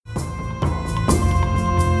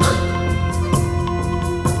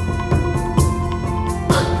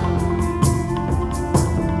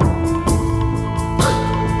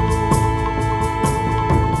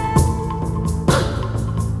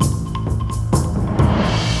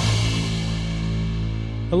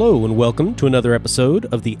Hello and welcome to another episode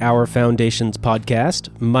of the Our Foundations podcast.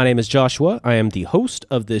 My name is Joshua. I am the host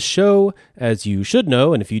of this show, as you should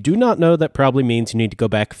know, and if you do not know, that probably means you need to go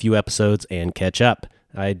back a few episodes and catch up.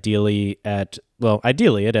 Ideally at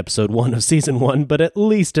episode 1 of season 1, but at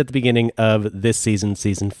least at the beginning of this season,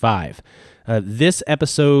 season 5. This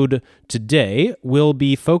episode today will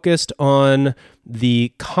be focused on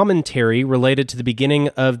the commentary related to the beginning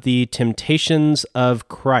of the Temptations of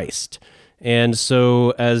Christ. And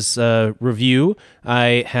so as a review,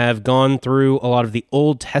 I have gone through a lot of the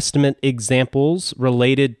Old Testament examples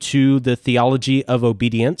related to the theology of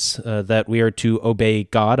obedience, that we are to obey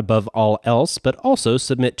God above all else, but also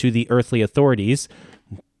submit to the earthly authorities.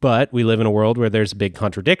 But we live in a world where there's a big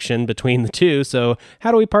contradiction between the two, so how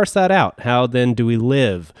do we parse that out? How then do we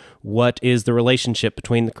live? What is the relationship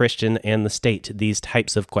between the Christian and the state? These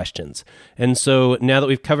types of questions. And so now that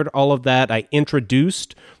we've covered all of that, I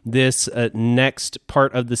introduced this next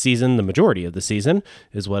part of the season, the majority of the season,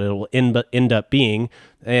 is what it'll end up being,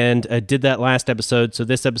 and did that last episode. So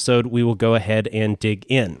this episode, we will go ahead and dig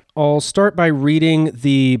in. I'll start by reading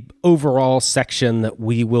the overall section that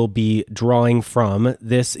we will be drawing from.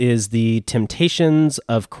 This is the Temptations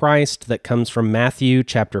of Christ that comes from Matthew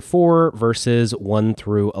chapter 4, verses 1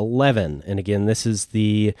 through 11. And again, this is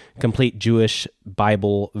the complete Jewish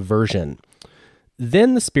Bible version.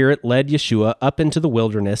 Then the Spirit led Yeshua up into the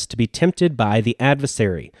wilderness to be tempted by the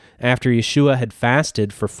adversary. After Yeshua had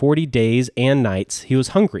fasted for 40 days and nights, he was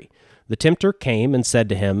hungry. The tempter came and said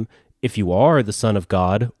to him, "If you are the Son of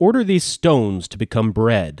God, order these stones to become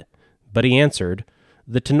bread." But he answered,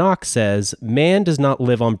 "The Tanakh says, man does not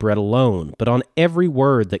live on bread alone, but on every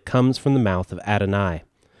word that comes from the mouth of Adonai."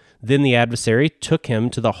 Then the adversary took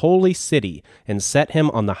him to the holy city and set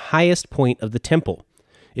him on the highest point of the temple.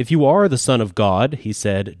 "If you are the Son of God," he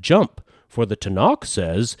said, "jump, for the Tanakh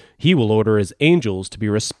says, he will order his angels to be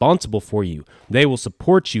responsible for you. They will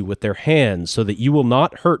support you with their hands so that you will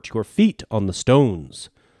not hurt your feet on the stones."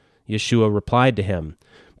 Yeshua replied to him,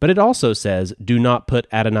 "But it also says, do not put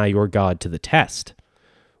Adonai your God to the test."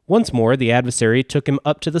 Once more, the adversary took him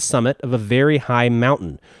up to the summit of a very high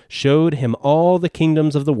mountain, showed him all the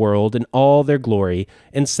kingdoms of the world and all their glory,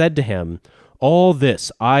 and said to him, "All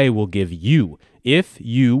this I will give you, if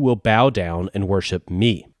you will bow down and worship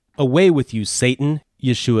me." "Away with you, Satan,"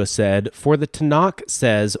 Yeshua said, "for the Tanakh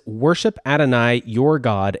says, worship Adonai your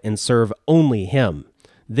God and serve only him."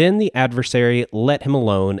 Then the adversary let him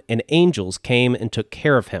alone, and angels came and took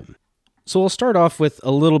care of him. So I'll start off with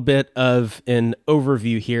a little bit of an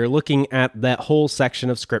overview here, looking at that whole section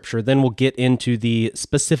of Scripture, then we'll get into the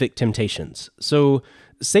specific temptations. So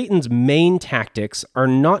Satan's main tactics are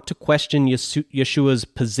not to question Yeshua's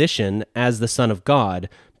position as the Son of God,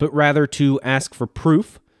 but rather to ask for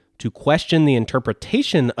proof, to question the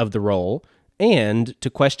interpretation of the role, and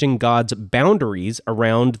to question God's boundaries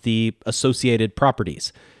around the associated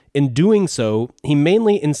properties. In doing so, he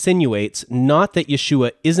mainly insinuates not that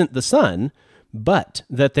Yeshua isn't the Son, but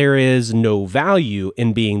that there is no value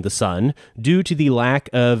in being the Son due to the lack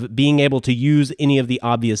of being able to use any of the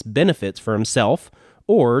obvious benefits for himself,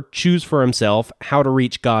 or choose for himself how to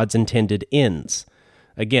reach God's intended ends.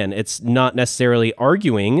 Again, it's not necessarily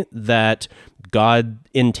arguing that God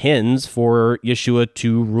intends for Yeshua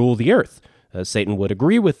to rule the earth. Satan would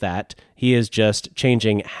agree with that. He is just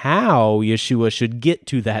changing how Yeshua should get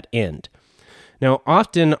to that end. Now,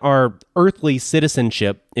 often our earthly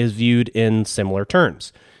citizenship is viewed in similar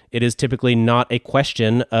terms. It is typically not a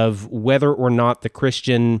question of whether or not the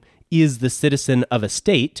Christian is the citizen of a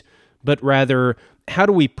state, but rather, how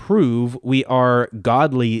do we prove we are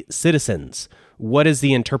godly citizens? What is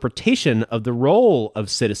the interpretation of the role of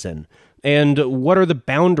citizen? And what are the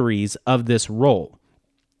boundaries of this role?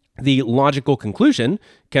 The logical conclusion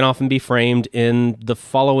can often be framed in the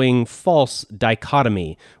following false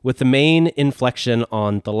dichotomy, with the main inflection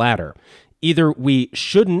on the latter. Either we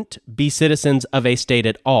shouldn't be citizens of a state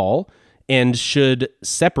at all and should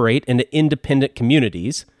separate into independent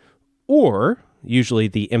communities, or usually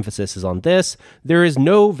the emphasis is on this, there is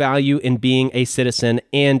no value in being a citizen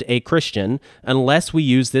and a Christian unless we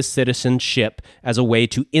use this citizenship as a way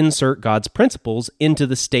to insert God's principles into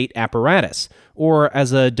the state apparatus, or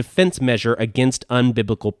as a defense measure against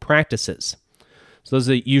unbiblical practices. So those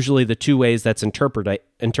are usually the two ways that's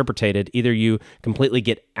interpreted. Either you completely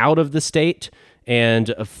get out of the state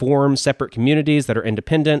and form separate communities that are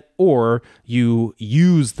independent, or you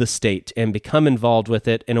use the state and become involved with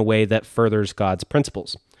it in a way that furthers God's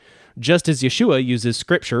principles. Just as Yeshua uses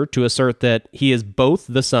Scripture to assert that he is both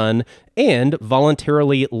the Son and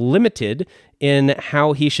voluntarily limited in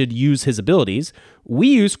how he should use his abilities, we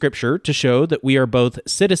use Scripture to show that we are both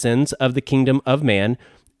citizens of the kingdom of man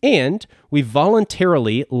And we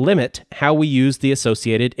voluntarily limit how we use the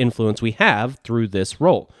associated influence we have through this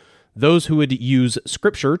role. Those who would use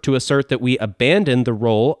Scripture to assert that we abandon the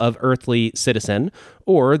role of earthly citizen,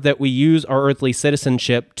 or that we use our earthly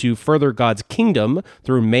citizenship to further God's kingdom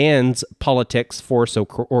through man's politics, force,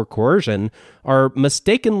 or coercion, are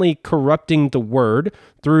mistakenly corrupting the word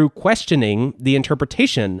through questioning the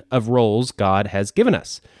interpretation of roles God has given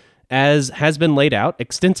us. As has been laid out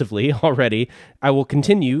extensively already, I will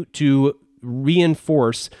continue to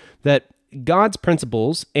reinforce that God's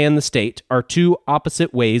principles and the state are two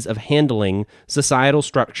opposite ways of handling societal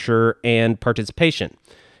structure and participation.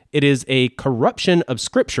 It is a corruption of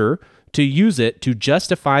Scripture to use it to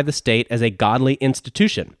justify the state as a godly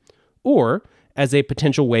institution, or as a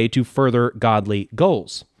potential way to further godly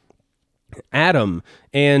goals. Adam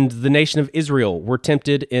and the nation of Israel were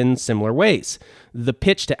tempted in similar ways. The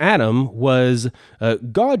pitch to Adam was,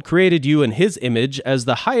 God created you in his image as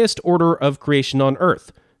the highest order of creation on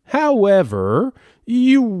earth. However,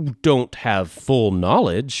 you don't have full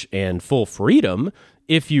knowledge and full freedom.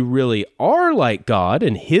 If you really are like God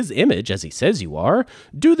in his image, as he says you are,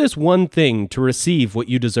 do this one thing to receive what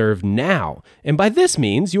you deserve now, and by this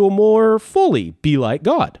means you will more fully be like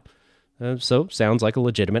God. So, sounds like a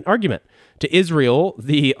legitimate argument. To Israel,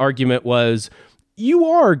 the argument was, you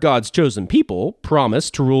are God's chosen people,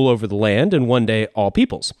 promised to rule over the land and one day all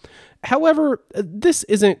peoples. However, this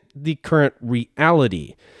isn't the current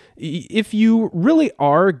reality. If you really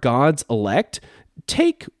are God's elect,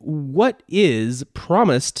 take what is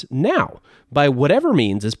promised now, by whatever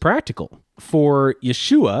means is practical. For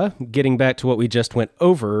Yeshua, getting back to what we just went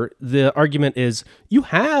over, the argument is, you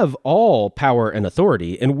have all power and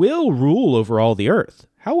authority and will rule over all the earth.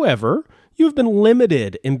 However, you have been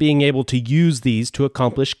limited in being able to use these to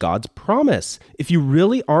accomplish God's promise. If you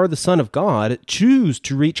really are the Son of God, choose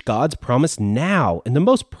to reach God's promise now in the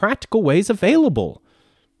most practical ways available.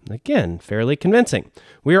 Again, fairly convincing.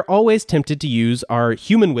 We are always tempted to use our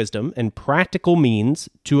human wisdom and practical means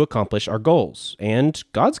to accomplish our goals, and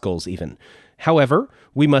God's goals even. However,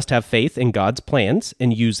 we must have faith in God's plans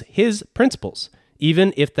and use his principles,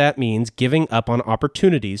 even if that means giving up on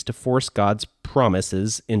opportunities to force God's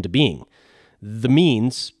promises into being. The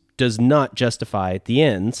means does not justify the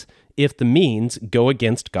ends if the means go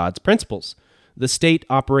against God's principles. The state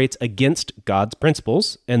operates against God's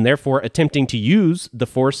principles, and therefore attempting to use the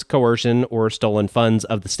force, coercion, or stolen funds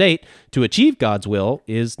of the state to achieve God's will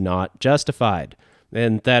is not justified.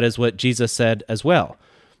 And that is what Jesus said as well.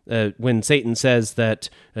 When Satan says that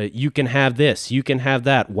you can have this, you can have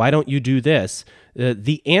that, why don't you do this?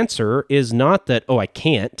 The answer is not that, I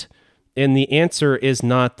can't. And the answer is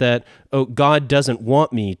not that, God doesn't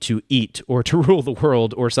want me to eat or to rule the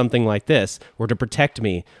world or something like this, or to protect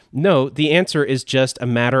me. No, the answer is just a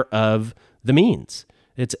matter of the means.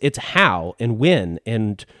 It's how and when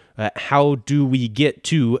and how do we get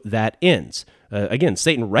to that ends. Again,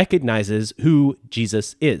 Satan recognizes who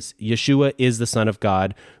Jesus is. Yeshua is the Son of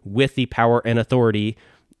God with the power and authority,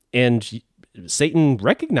 and Satan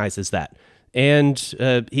recognizes that. And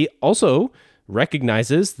he also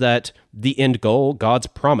recognizes that the end goal, God's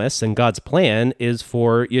promise and God's plan, is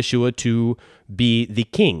for Yeshua to be the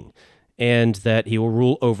king and that he will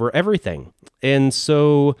rule over everything. And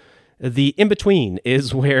so the in-between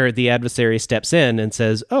is where the adversary steps in and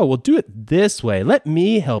says, do it this way. Let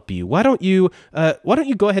me help you. Why don't you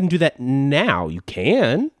go ahead and do that now? You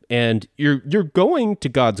can, and you're going to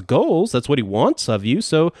God's goals. That's what he wants of you.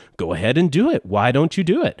 So go ahead and do it. Why don't you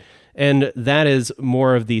do it? And that is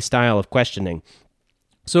more of the style of questioning.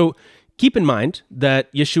 So keep in mind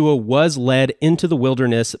that Yeshua was led into the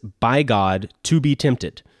wilderness by God to be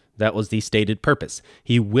tempted. That was the stated purpose.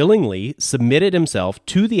 He willingly submitted himself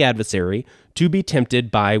to the adversary to be tempted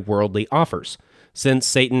by worldly offers. Since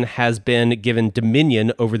Satan has been given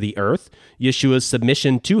dominion over the earth, Yeshua's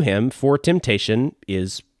submission to him for temptation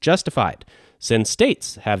is justified. Since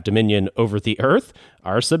states have dominion over the earth,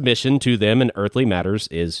 our submission to them in earthly matters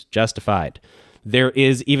is justified. There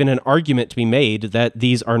is even an argument to be made that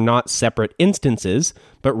these are not separate instances,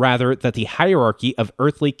 but rather that the hierarchy of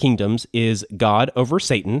earthly kingdoms is God over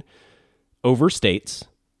Satan, over states,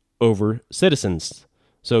 over citizens.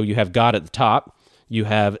 So you have God at the top, you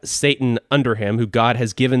have Satan under him, who God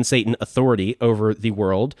has given Satan authority over the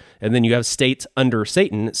world, and then you have states under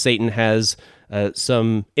Satan. Satan has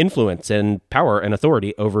some influence and power and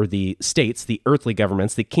authority over the states, the earthly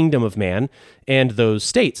governments, the kingdom of man, and those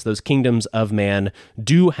states, those kingdoms of man,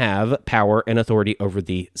 do have power and authority over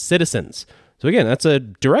the citizens. So again, that's a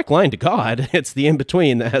direct line to God. It's the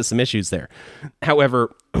in-between that has some issues there.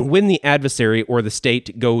 However, when the adversary or the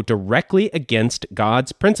state go directly against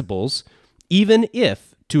God's principles, even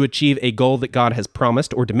if to achieve a goal that God has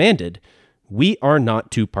promised or demanded, we are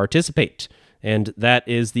not to participate. And that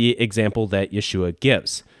is the example that Yeshua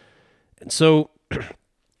gives. So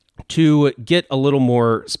to get a little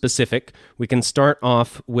more specific, we can start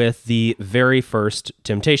off with the very first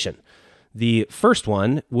temptation. The first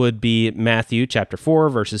one would be Matthew chapter 4,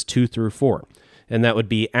 verses 2 through 4. And that would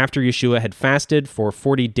be after Yeshua had fasted for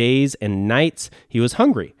 40 days and nights, he was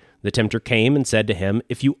hungry. The tempter came and said to him,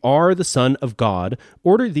 "If you are the Son of God,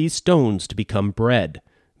 order these stones to become bread."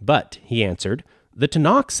 But he answered, "The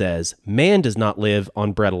Tanakh says, man does not live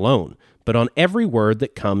on bread alone, but on every word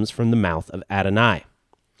that comes from the mouth of Adonai."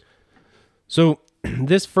 So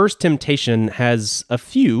this first temptation has a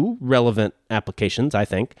few relevant applications, I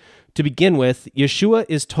think. To begin with, Yeshua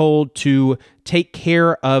is told to take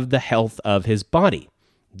care of the health of his body.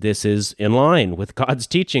 This is in line with God's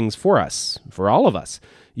teachings for us, for all of us.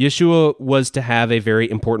 Yeshua was to have a very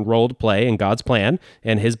important role to play in God's plan,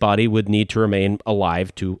 and his body would need to remain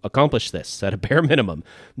alive to accomplish this at a bare minimum.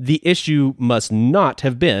 The issue must not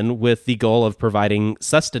have been with the goal of providing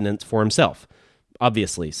sustenance for himself,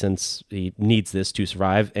 obviously, since he needs this to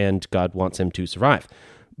survive and God wants him to survive,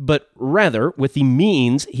 but rather with the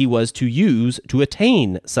means he was to use to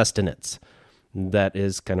attain sustenance. That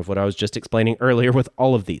is kind of what I was just explaining earlier with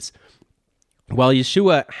all of these. While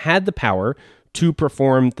Yeshua had the power to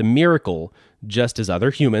perform the miracle, just as other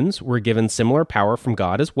humans were given similar power from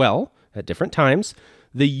God as well at different times,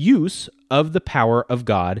 the use of the power of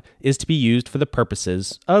God is to be used for the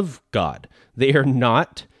purposes of God. They are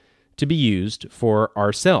not to be used for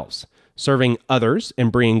ourselves. Serving others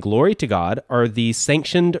and bringing glory to God are the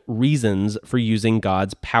sanctioned reasons for using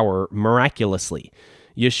God's power miraculously.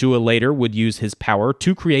 Yeshua later would use his power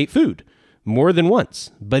to create food more than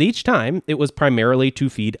once, but each time it was primarily to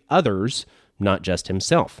feed others, not just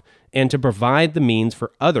himself, and to provide the means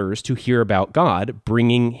for others to hear about God,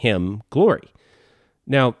 bringing him glory.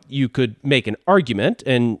 Now, you could make an argument,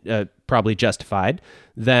 and probably justified,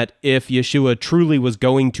 that if Yeshua truly was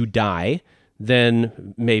going to die,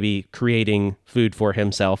 then maybe creating food for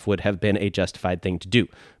himself would have been a justified thing to do.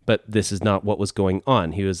 But this is not what was going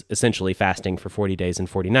on. He was essentially fasting for 40 days and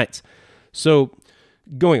 40 nights. So,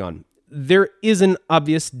 going on. There is an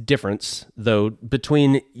obvious difference, though,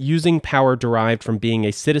 between using power derived from being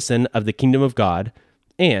a citizen of the kingdom of God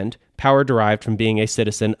and power derived from being a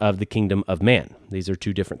citizen of the kingdom of man. These are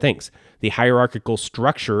two different things. The hierarchical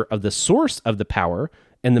structure of the source of the power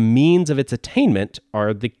and the means of its attainment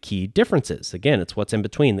are the key differences. Again, it's what's in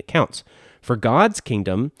between that counts. For God's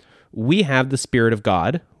kingdom, we have the Spirit of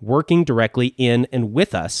God working directly in and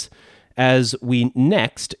with us as we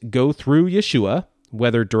next go through Yeshua,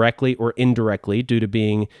 whether directly or indirectly due to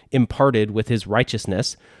being imparted with his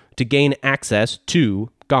righteousness, to gain access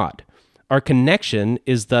to God. Our connection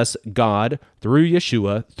is thus God through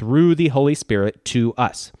Yeshua, through the Holy Spirit to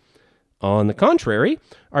us. On the contrary,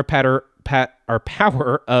 our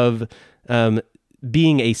power of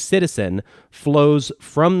being a citizen flows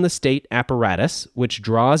from the state apparatus, which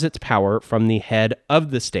draws its power from the head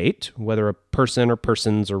of the state, whether a person or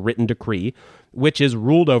persons or written decree, which is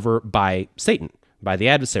ruled over by Satan, by the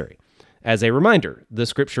adversary. As a reminder, the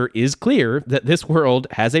scripture is clear that this world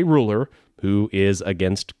has a ruler who is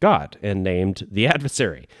against God and named the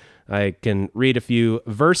adversary. I can read a few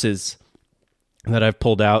verses that I've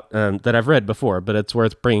pulled out that I've read before, but it's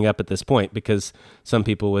worth bringing up at this point because some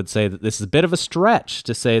people would say that this is a bit of a stretch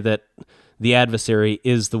to say that the adversary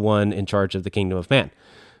is the one in charge of the kingdom of man.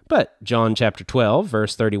 But John chapter 12,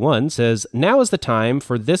 verse 31 says, "Now is the time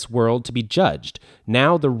for this world to be judged.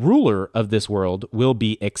 Now the ruler of this world will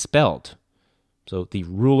be expelled." So the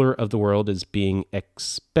ruler of the world is being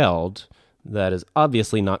expelled. That is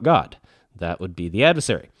obviously not God. That would be the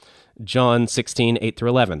adversary. John 16, 8 through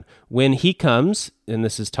 11. When he comes, and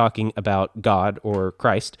this is talking about God or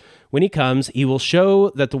Christ, when he comes, he will show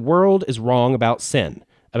that the world is wrong about sin,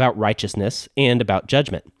 about righteousness, and about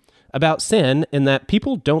judgment. About sin, in that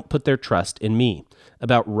people don't put their trust in me.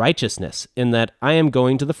 About righteousness, in that I am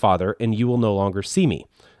going to the Father, and you will no longer see me.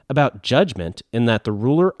 About judgment, in that the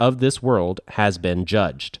ruler of this world has been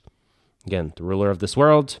judged. Again, the ruler of this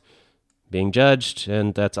world being judged,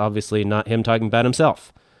 and that's obviously not him talking about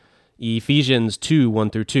himself. Ephesians 2, 1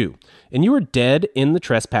 through 2. "And you were dead in the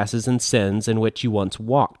trespasses and sins in which you once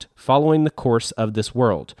walked, following the course of this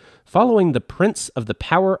world, following the prince of the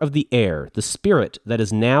power of the air, the spirit that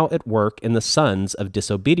is now at work in the sons of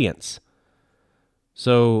disobedience."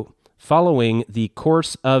 So, following the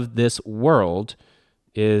course of this world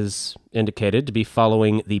is indicated to be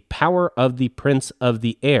following the power of the prince of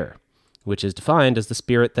the air, which is defined as the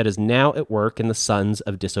spirit that is now at work in the sons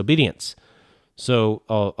of disobedience. So,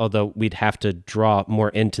 although we'd have to draw more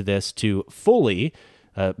into this to fully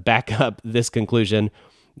back up this conclusion,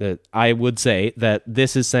 I would say that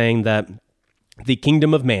this is saying that the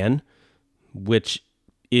kingdom of man, which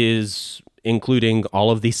is including all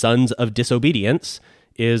of the sons of disobedience,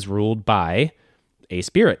 is ruled by a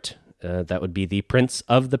spirit. That would be the prince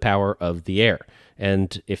of the power of the air.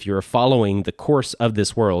 And if you're following the course of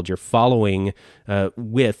this world, you're following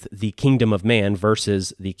with the kingdom of man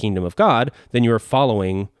versus the kingdom of God, then you're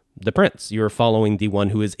following the prince. You're following the one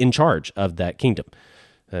who is in charge of that kingdom.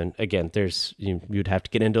 And again, you'd have to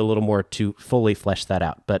get into a little more to fully flesh that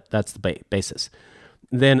out, but that's the basis.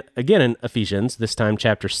 Then again in Ephesians, this time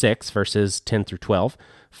chapter 6, verses 10 through 12,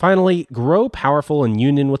 finally, grow powerful in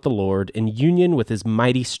union with the Lord, in union with his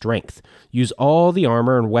mighty strength. Use all the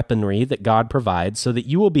armor and weaponry that God provides so that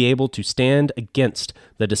you will be able to stand against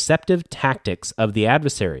the deceptive tactics of the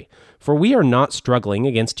adversary. For we are not struggling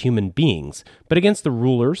against human beings, but against the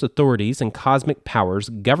rulers, authorities, and cosmic powers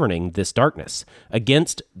governing this darkness,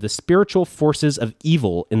 against the spiritual forces of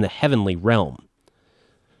evil in the heavenly realm.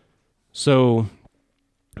 So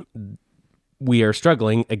we are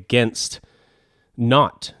struggling against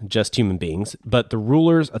not just human beings, but the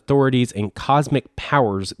rulers, authorities, and cosmic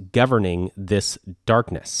powers governing this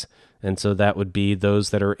darkness. And so that would be those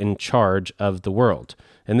that are in charge of the world.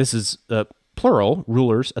 And this is plural,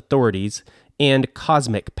 rulers, authorities, and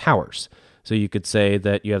cosmic powers. So you could say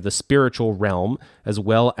that you have the spiritual realm as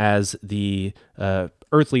well as the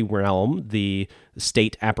earthly realm, the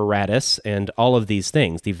state apparatus, and all of these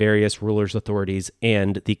things, the various rulers, authorities,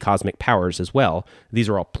 and the cosmic powers as well. These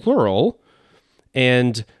are all plural.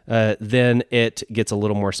 And then it gets a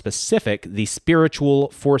little more specific, the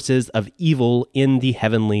spiritual forces of evil in the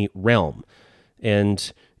heavenly realm.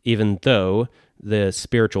 And even though the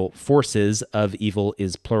spiritual forces of evil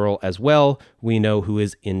is plural as well, we know who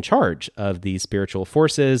is in charge of these spiritual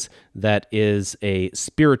forces. That is a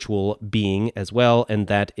spiritual being as well, and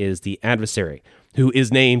that is the adversary, who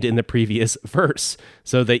is named in the previous verse,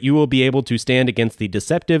 so that you will be able to stand against the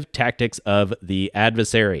deceptive tactics of the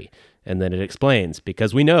adversary. And then it explains,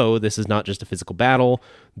 because we know this is not just a physical battle,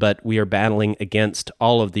 but we are battling against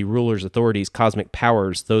all of the rulers, authorities, cosmic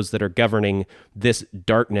powers, those that are governing this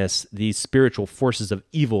darkness, these spiritual forces of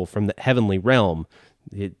evil from the heavenly realm.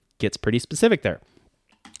 It gets pretty specific there.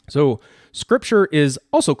 So Scripture is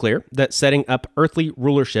also clear that setting up earthly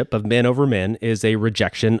rulership of men over men is a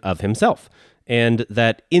rejection of himself, and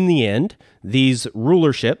that in the end, these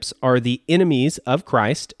rulerships are the enemies of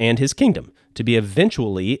Christ and his kingdom, to be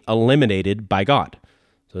eventually eliminated by God.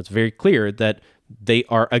 So it's very clear that they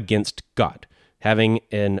are against God. Having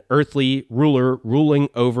an earthly ruler ruling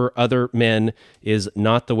over other men is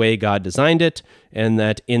not the way God designed it, and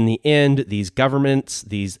that in the end, these governments,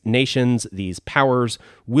 these nations, these powers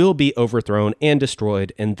will be overthrown and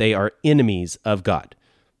destroyed, and they are enemies of God.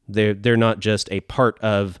 They're not just a part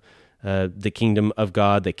of the kingdom of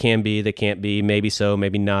God. They can be, they can't be, maybe so,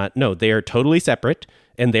 maybe not. No, they are totally separate,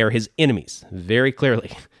 and they are his enemies, very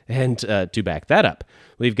clearly. And to back that up,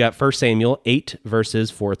 we've got 1 Samuel 8,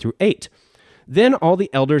 verses 4 through 8. Then all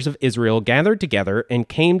the elders of Israel gathered together and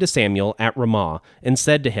came to Samuel at Ramah and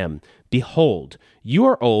said to him, Behold, you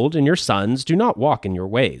are old, and your sons do not walk in your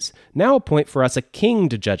ways. Now appoint for us a king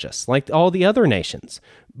to judge us, like all the other nations.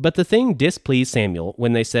 But the thing displeased Samuel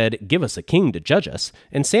when they said, Give us a king to judge us.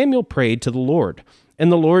 And Samuel prayed to the Lord.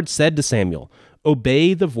 And the Lord said to Samuel,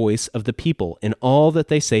 Obey the voice of the people in all that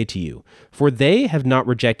they say to you, for they have not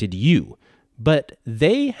rejected you, but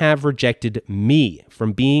they have rejected me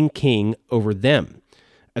from being king over them,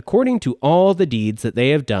 according to all the deeds that they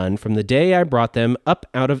have done from the day I brought them up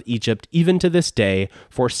out of Egypt, even to this day,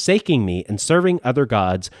 forsaking me and serving other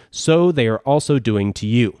gods, so they are also doing to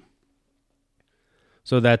you.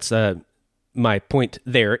 So that's my point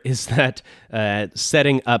there, is that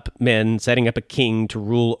setting up a king to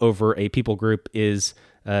rule over a people group is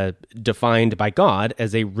defined by God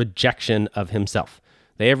as a rejection of himself.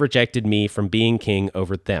 They have rejected me from being king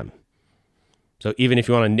over them. So even if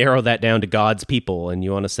you want to narrow that down to God's people, and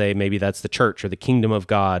you want to say maybe that's the church or the kingdom of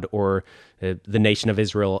God or the nation of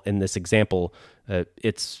Israel in this example,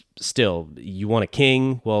 it's still, you want a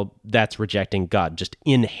king? Well, that's rejecting God just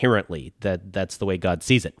inherently. That's the way God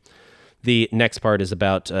sees it. The next part is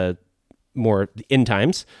about more end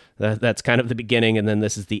times. That's kind of the beginning, and then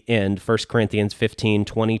this is the end. 1 Corinthians 15,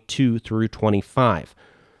 22 through 25.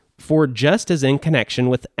 For just as in connection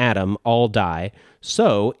with Adam all die,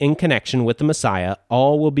 so in connection with the Messiah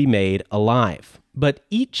all will be made alive, but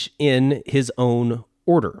each in his own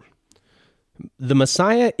order. The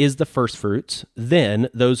Messiah is the firstfruits, then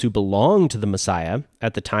those who belong to the Messiah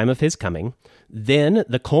at the time of his coming, then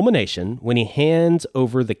the culmination when he hands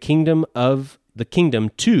over the kingdom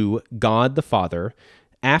to God the Father,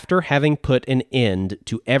 after having put an end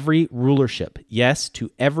to every rulership, yes,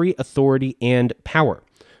 to every authority and power,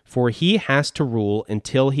 for he has to rule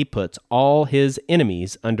until he puts all his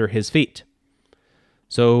enemies under his feet.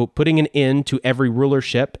 So putting an end to every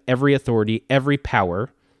rulership, every authority, every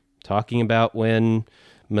power, talking about when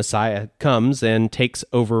Messiah comes and takes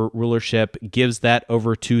over rulership, gives that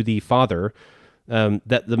over to the Father,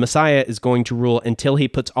 that the Messiah is going to rule until he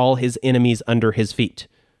puts all his enemies under his feet,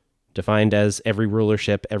 defined as every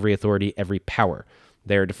rulership, every authority, every power.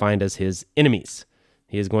 They are defined as his enemies.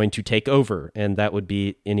 He is going to take over, and that would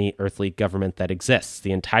be any earthly government that exists,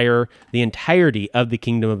 the entirety of the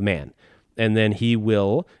kingdom of man. And then he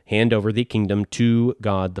will hand over the kingdom to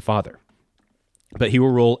God the Father. But he will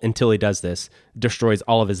rule until he does this, destroys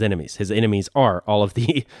all of his enemies. His enemies are all of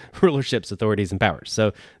the rulerships, authorities, and powers.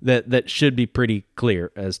 So that should be pretty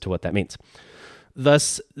clear as to what that means.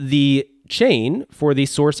 Thus, the chain for the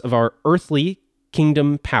source of our earthly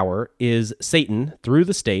kingdom power is Satan through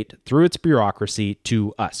the state, through its bureaucracy,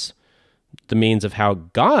 to us. The means of how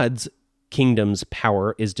God's kingdom's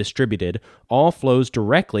power is distributed all flows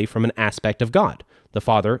directly from an aspect of God, the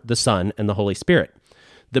Father, the Son, and the Holy Spirit.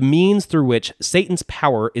 The means through which Satan's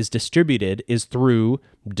power is distributed is through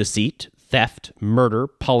deceit, theft, murder,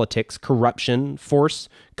 politics, corruption, force,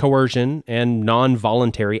 coercion, and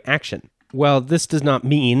non-voluntary action. While this does not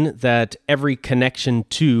mean that every connection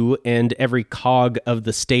to and every cog of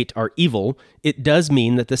the state are evil, it does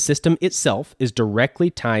mean that the system itself is directly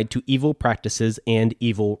tied to evil practices and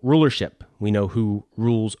evil rulership. We know who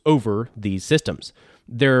rules over these systems.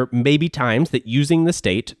 There may be times that using the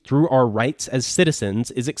state through our rights as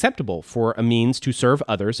citizens is acceptable for a means to serve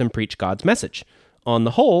others and preach God's message. On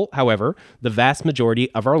the whole, however, the vast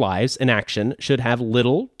majority of our lives and action should have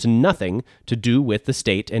little to nothing to do with the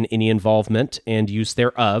state, and any involvement and use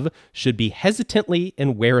thereof should be hesitantly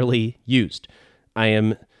and warily used. I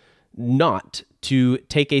am not to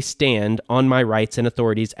take a stand on my rights and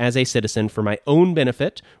authorities as a citizen for my own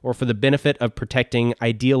benefit or for the benefit of protecting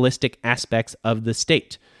idealistic aspects of the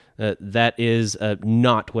state. That is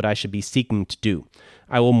not what I should be seeking to do.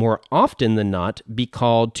 I will more often than not be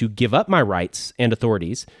called to give up my rights and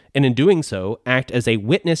authorities, and in doing so, act as a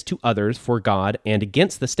witness to others for God and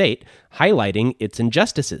against the state, highlighting its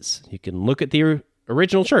injustices. You can look at the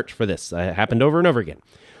original church for this. It happened over and over again.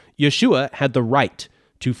 Yeshua had the right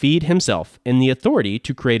to feed himself and the authority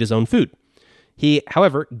to create his own food. He,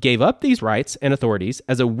 however, gave up these rights and authorities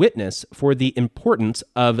as a witness for the importance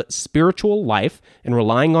of spiritual life and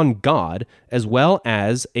relying on God, as well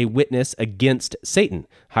as a witness against Satan,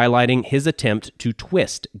 highlighting his attempt to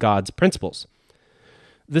twist God's principles.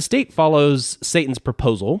 The state follows Satan's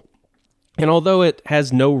proposal, and although it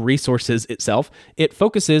has no resources itself, it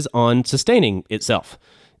focuses on sustaining itself.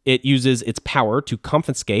 It uses its power to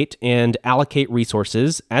confiscate and allocate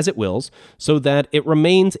resources as it wills so that it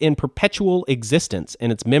remains in perpetual existence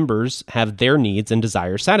and its members have their needs and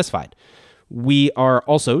desires satisfied. We are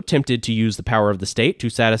also tempted to use the power of the state to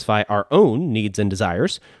satisfy our own needs and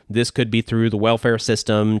desires. This could be through the welfare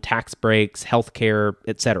system, tax breaks, healthcare,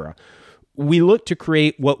 etc. We look to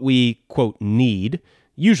create what we, quote, need,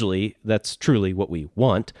 usually that's truly what we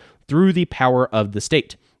want, through the power of the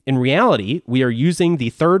state. In reality, we are using the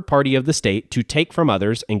third party of the state to take from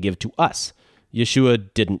others and give to us. Yeshua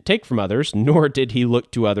didn't take from others, nor did he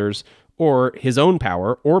look to others or his own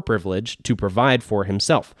power or privilege to provide for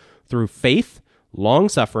himself. Through faith,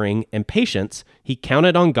 long-suffering, and patience, he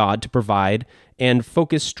counted on God to provide and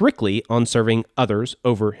focused strictly on serving others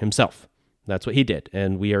over himself. That's what he did,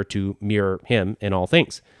 and we are to mirror him in all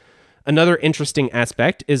things. Another interesting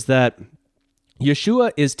aspect is that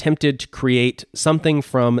Yeshua is tempted to create something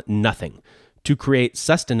from nothing, to create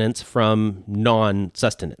sustenance from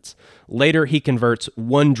non-sustenance. Later, he converts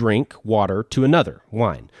one drink, water, to another,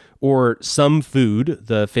 wine, or some food,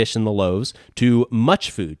 the fish and the loaves, to much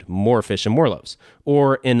food, more fish and more loaves,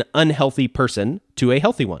 or an unhealthy person to a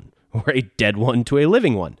healthy one, or a dead one to a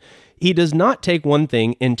living one. He does not take one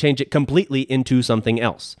thing and change it completely into something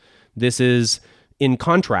else. This is in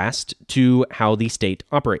contrast to how the state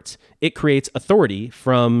operates. It creates authority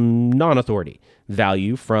from non-authority,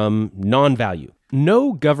 value from non-value.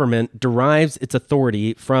 No government derives its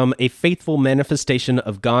authority from a faithful manifestation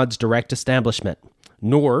of God's direct establishment,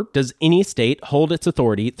 nor does any state hold its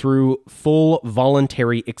authority through full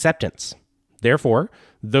voluntary acceptance. Therefore,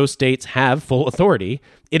 though states have full authority,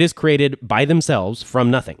 it is created by themselves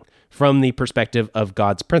from nothing, from the perspective of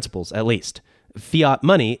God's principles at least. Fiat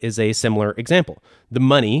money is a similar example. The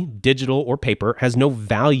money, digital or paper, has no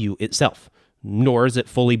value itself, nor is it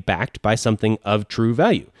fully backed by something of true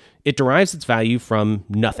value. It derives its value from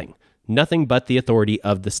nothing but the authority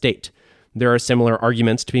of the state. There are similar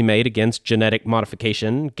arguments to be made against genetic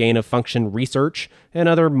modification, gain-of-function research, and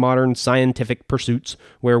other modern scientific pursuits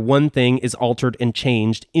where one thing is altered and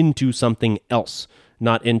changed into something else,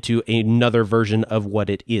 not into another version of what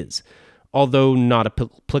it is. Although not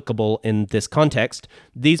applicable in this context,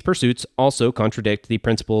 these pursuits also contradict the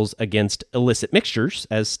principles against illicit mixtures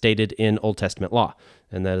as stated in Old Testament law,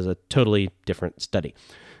 and that is a totally different study.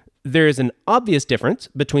 There is an obvious difference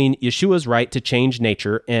between Yeshua's right to change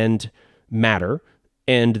nature and matter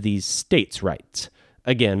and the state's rights.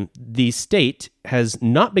 Again, the state has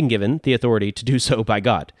not been given the authority to do so by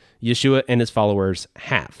God. Yeshua and his followers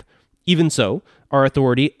have. Even so, our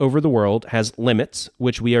authority over the world has limits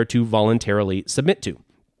which we are to voluntarily submit to.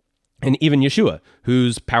 And even Yeshua,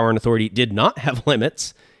 whose power and authority did not have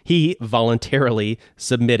limits, he voluntarily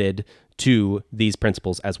submitted to these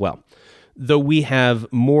principles as well. Though we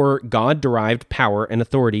have more God-derived power and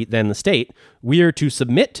authority than the state, we are to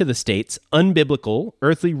submit to the state's unbiblical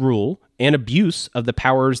earthly rule and abuse of the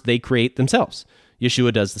powers they create themselves.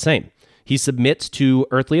 Yeshua does the same. He submits to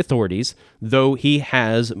earthly authorities, though he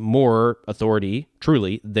has more authority,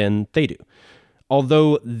 truly, than they do.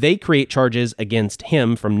 Although they create charges against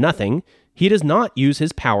him from nothing, he does not use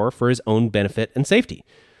his power for his own benefit and safety.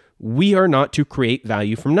 We are not to create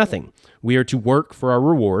value from nothing. We are to work for our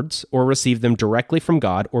rewards or receive them directly from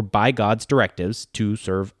God or by God's directives to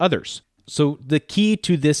serve others. So the key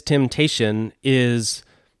to this temptation is,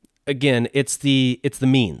 again, it's the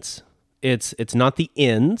means. It's not the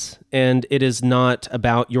ends, and it is not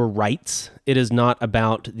about your rights. It is not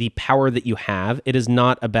about the power that you have. It is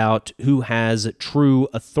not about who has true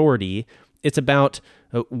authority. It's about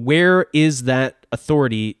where is that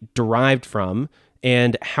authority derived from,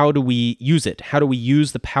 and how do we use it? How do we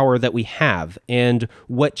use the power that we have? And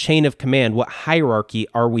what chain of command, what hierarchy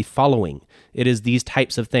are we following? It is these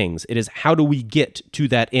types of things. It is how do we get to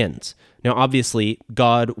that end? Now, obviously,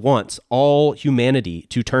 God wants all humanity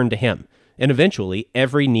to turn to him, and eventually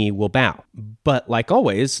every knee will bow. But like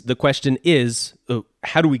always, the question is,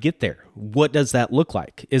 how do we get there? What does that look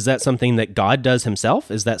like? Is that something that God does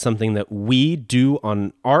himself? Is that something that we do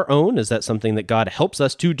on our own? Is that something that God helps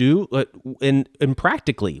us to do? And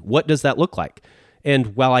practically, what does that look like?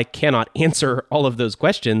 And while I cannot answer all of those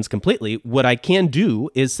questions completely, what I can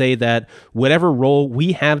do is say that whatever role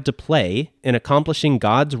we have to play in accomplishing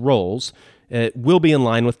God's roles will be in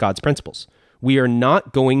line with God's principles. We are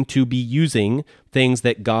not going to be using things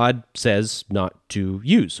that God says not to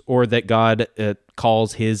use, or that God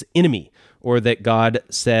calls his enemy, or that God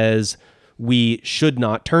says we should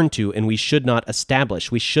not turn to and we should not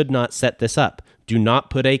establish. We should not set this up. Do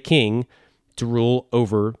not put a king to rule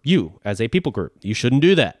over you as a people group. You shouldn't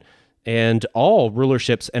do that. And all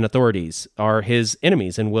rulerships and authorities are his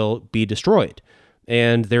enemies and will be destroyed.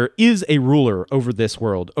 And there is a ruler over this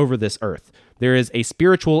world, over this earth. There is a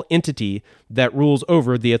spiritual entity that rules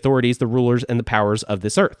over the authorities, the rulers, and the powers of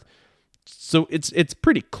this earth. So it's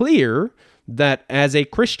pretty clear that as a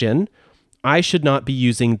Christian, I should not be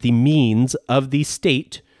using the means of the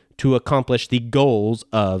state to accomplish the goals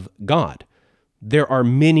of God. There are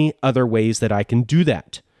many other ways that I can do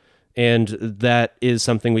that. And that is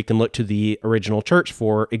something we can look to the original church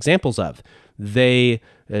for examples of. They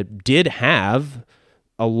did have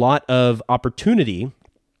a lot of opportunity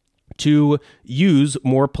to use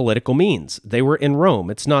more political means. They were in Rome.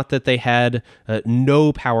 It's not that they had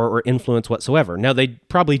no power or influence whatsoever. Now, they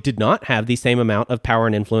probably did not have the same amount of power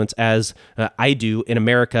and influence as I do in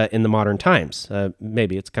America in the modern times.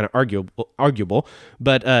 Maybe it's kind of arguable,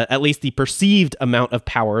 but at least the perceived amount of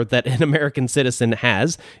power that an American citizen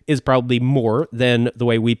has is probably more than the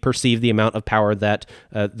way we perceive the amount of power that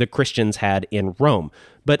the Christians had in Rome.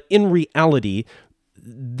 But in reality,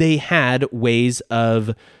 they had ways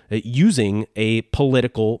of using a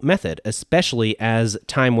political method, especially as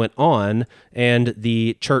time went on and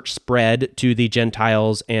the church spread to the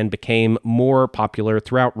Gentiles and became more popular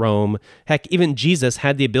throughout Rome. Heck, even Jesus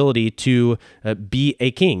had the ability to be a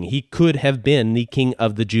king. He could have been the king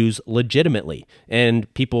of the Jews legitimately,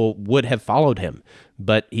 and people would have followed him,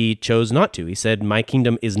 but he chose not to. He said, "My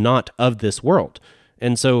kingdom is not of this world."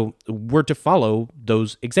 And so we're to follow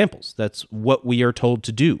those examples. That's what we are told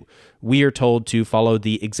to do. We are told to follow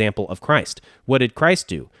the example of Christ. What did Christ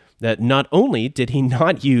do? That not only did he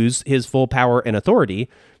not use his full power and authority,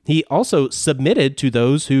 he also submitted to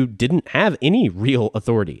those who didn't have any real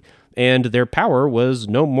authority, and their power was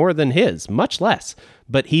no more than his, much less,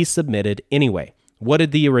 but he submitted anyway. What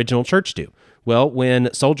did the original church do? Well,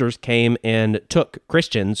 when soldiers came and took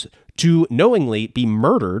Christians to knowingly be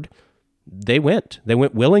murdered, they went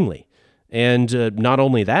willingly. And not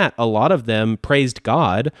only that, a lot of them praised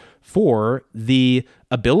God for the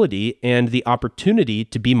ability and the opportunity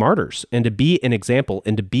to be martyrs and to be an example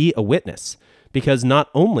and to be a witness. Because not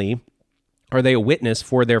only are they a witness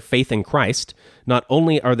for their faith in Christ, not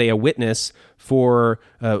only are they a witness for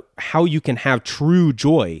how you can have true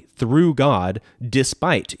joy through God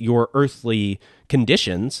despite your earthly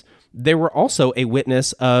conditions, they were also a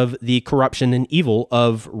witness of the corruption and evil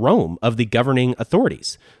of Rome, of the governing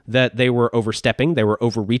authorities, that they were overstepping, they were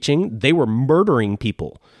overreaching, they were murdering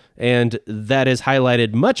people. And that is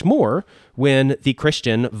highlighted much more when the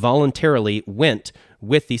Christian voluntarily went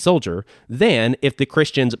with the soldier than if the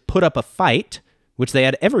Christians put up a fight, which they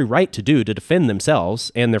had every right to do to defend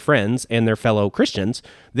themselves and their friends and their fellow Christians.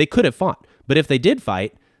 They could have fought. But if they did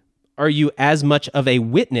fight, are you as much of a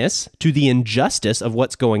witness to the injustice of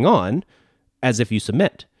what's going on as if you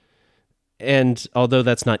submit? And although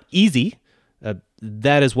that's not easy,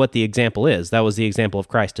 that is what the example is. That was the example of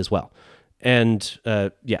Christ as well. And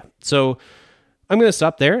so I'm going to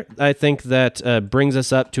stop there. I think that brings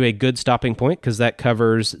us up to a good stopping point because that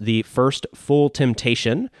covers the first full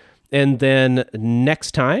temptation. And then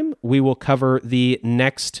next time we will cover we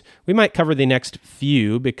might cover the next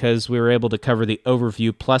few because we were able to cover the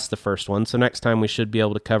overview plus the first one. So next time we should be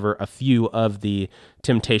able to cover a few of the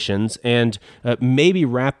temptations and maybe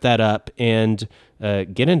wrap that up and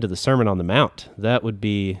get into the Sermon on the Mount. That would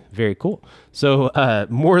be very cool. So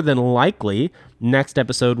more than likely, next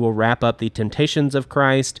episode will wrap up the temptations of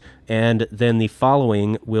Christ, and then the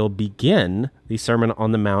following will begin the Sermon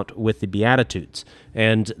on the Mount with the Beatitudes.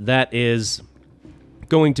 And that is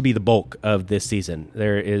going to be the bulk of this season.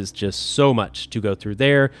 There is just so much to go through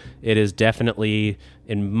there. It is definitely,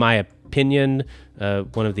 in my opinion,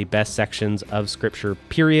 one of the best sections of Scripture,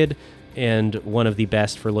 period, and one of the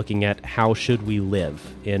best for looking at how should we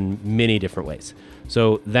live in many different ways.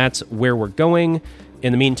 So that's where we're going.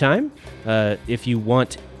 In the meantime, if you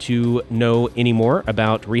want to know any more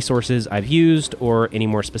about resources I've used or any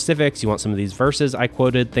more specifics, you want some of these verses I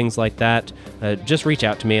quoted, things like that, just reach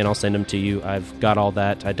out to me and I'll send them to you. I've got all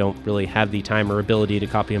that. I don't really have the time or ability to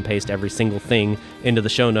copy and paste every single thing into the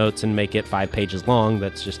show notes and make it 5 pages long.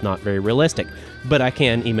 That's just not very realistic. But I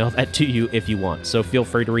can email that to you if you want. So feel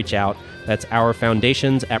free to reach out. That's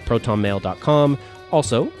ourfoundations@protonmail.com.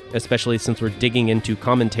 Also, especially since we're digging into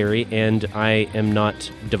commentary and I am not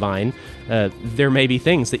divine, there may be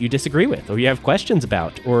things that you disagree with or you have questions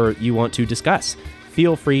about or you want to discuss.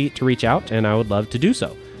 Feel free to reach out and I would love to do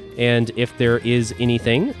so. And if there is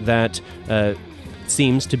anything that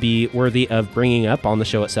seems to be worthy of bringing up on the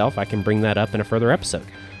show itself, I can bring that up in a further episode.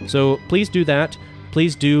 So please do that.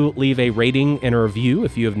 Please do leave a rating and a review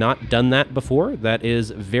if you have not done that before. That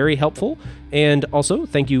is very helpful. And also,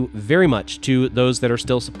 thank you very much to those that are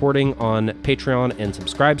still supporting on Patreon and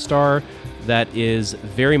Subscribestar. That is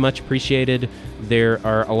very much appreciated. There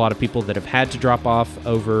are a lot of people that have had to drop off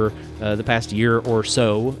over the past year or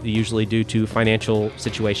so, usually due to financial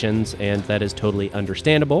situations, and that is totally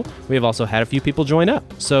understandable. We have also had a few people join up.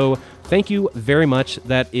 So thank you very much.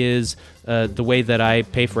 That is the way that I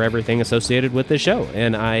pay for everything associated with this show,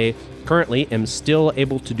 and I currently am still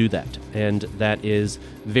able to do that, and that is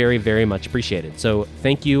very, very much appreciated. So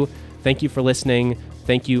thank you. Thank you for listening.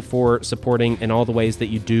 Thank you for supporting in all the ways that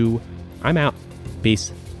you do. I'm out.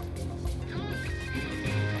 Peace.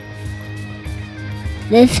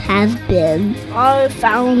 This has been Our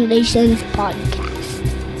Foundations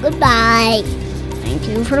Podcast. Goodbye. Thank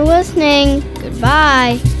you for listening.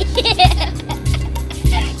 Goodbye.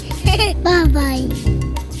 Bye-bye.